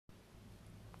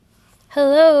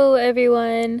Hello,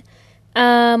 everyone.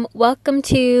 Welcome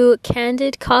to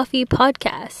Candid Coffee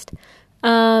podcast.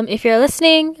 If you're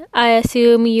listening, I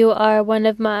assume you are one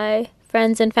of my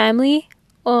friends and family,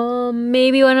 or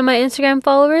maybe one of my Instagram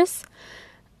followers,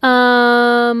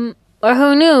 or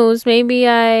who knows? Maybe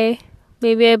I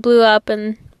blew up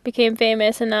and became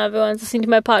famous, and now everyone's listening to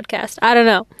my podcast. I don't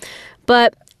know,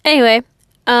 but anyway,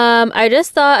 I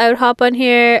just thought I would hop on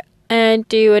here and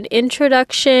do an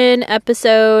introduction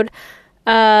episode.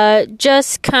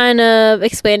 Just kind of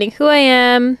explaining who I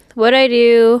am, what I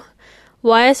do,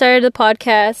 why I started the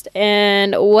podcast,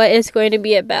 and what it's going to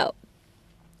be about.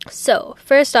 So,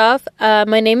 first off,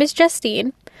 my name is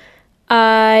Justine.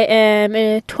 I am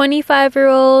a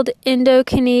 25-year-old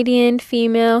Indo-Canadian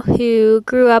female who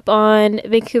grew up on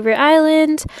Vancouver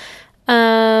Island.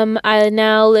 I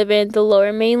now live in the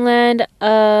lower mainland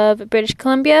of British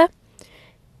Columbia.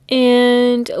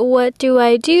 And what do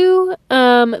I do?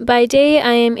 By day,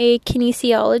 I am a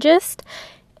kinesiologist.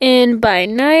 And by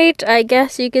night, I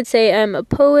guess you could say I'm a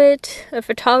poet, a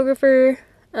photographer,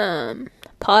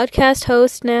 podcast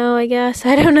host now, I guess.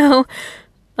 I don't know.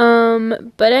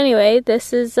 But anyway,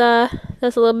 that's a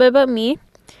little bit about me.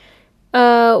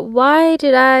 Why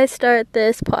did I start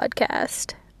this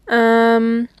podcast?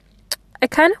 I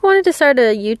kind of wanted to start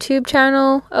a YouTube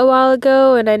channel a while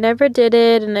ago, and I never did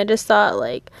it, and I just thought,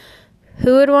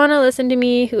 who would want to listen to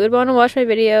me? Who would want to watch my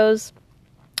videos?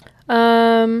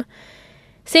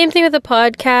 Same thing with the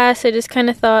podcast. I just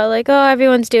kind of thought,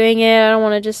 everyone's doing it. I don't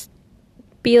want to just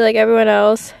be like everyone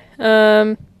else.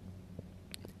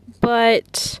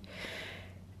 But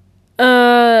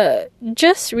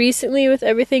just recently, with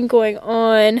everything going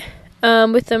on,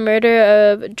 with the murder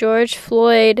of George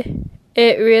Floyd,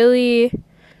 it really,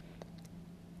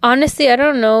 honestly, I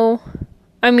don't know.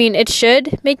 I mean, it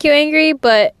should make you angry,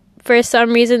 but for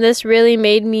some reason, this really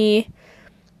made me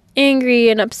angry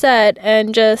and upset,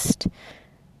 and just,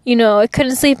 I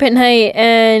couldn't sleep at night,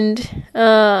 and,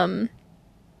 I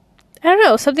don't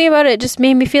know, something about it just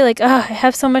made me feel like, I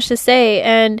have so much to say,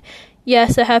 and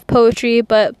yes, I have poetry,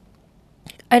 but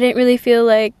I didn't really feel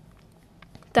like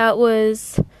that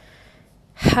was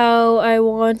how I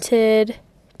wanted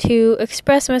to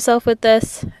express myself with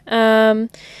this,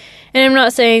 and I'm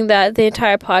not saying that the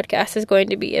entire podcast is going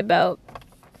to be about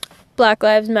Black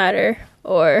Lives Matter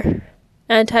or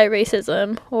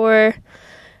anti-racism or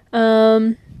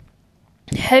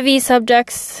heavy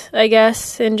subjects, I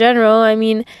guess, in general. I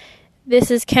mean, this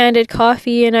is Candid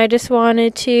Coffee, and I just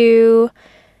wanted to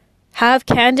have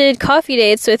candid coffee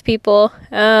dates with people,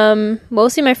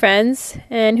 mostly my friends,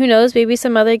 and who knows, maybe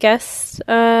some other guests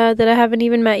that I haven't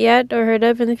even met yet or heard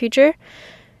of in the future.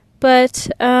 But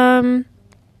I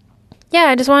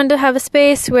just wanted to have a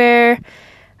space where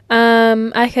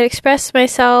I could express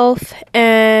myself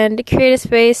and create a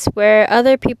space where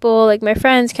other people, like my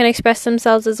friends, can express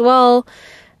themselves as well,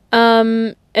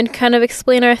 and kind of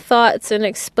explain our thoughts and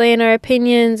explain our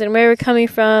opinions and where we're coming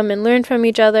from and learn from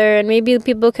each other, and maybe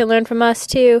people can learn from us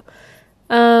too.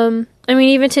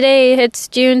 Even today, it's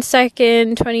June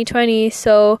 2nd, 2020,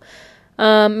 so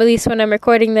at least when I'm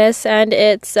recording this, and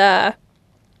it's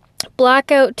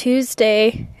Blackout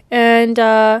Tuesday, and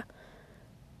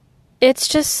it's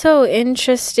just so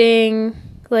interesting,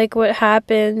 what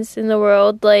happens in the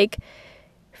world.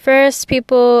 First,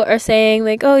 people are saying,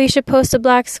 you should post a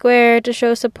black square to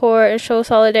show support and show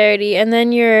solidarity. And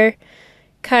then you're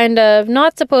kind of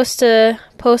not supposed to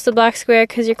post a black square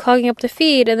because you're clogging up the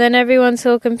feed. And then everyone's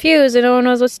so confused and no one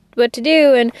knows what to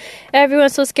do. And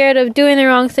everyone's so scared of doing the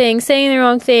wrong thing, saying the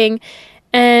wrong thing.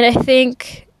 And I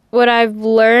think what I've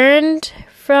learned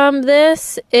from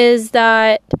this is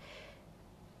that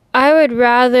I would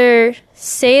rather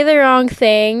say the wrong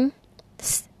thing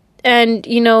and,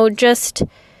 just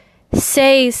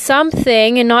say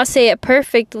something and not say it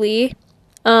perfectly,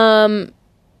 and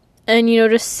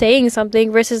just saying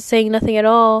something versus saying nothing at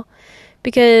all,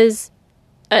 because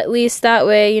at least that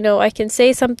way, I can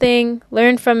say something,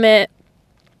 learn from it,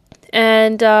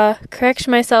 and correct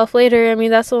myself later. I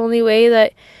mean, that's the only way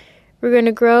that we're going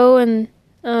to grow. And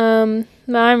I'm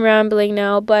rambling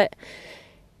now, but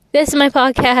this is my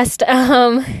podcast,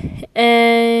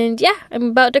 and I'm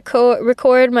about to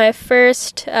record my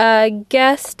first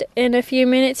guest in a few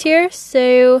minutes here,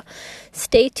 so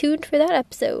stay tuned for that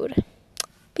episode.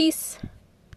 Peace.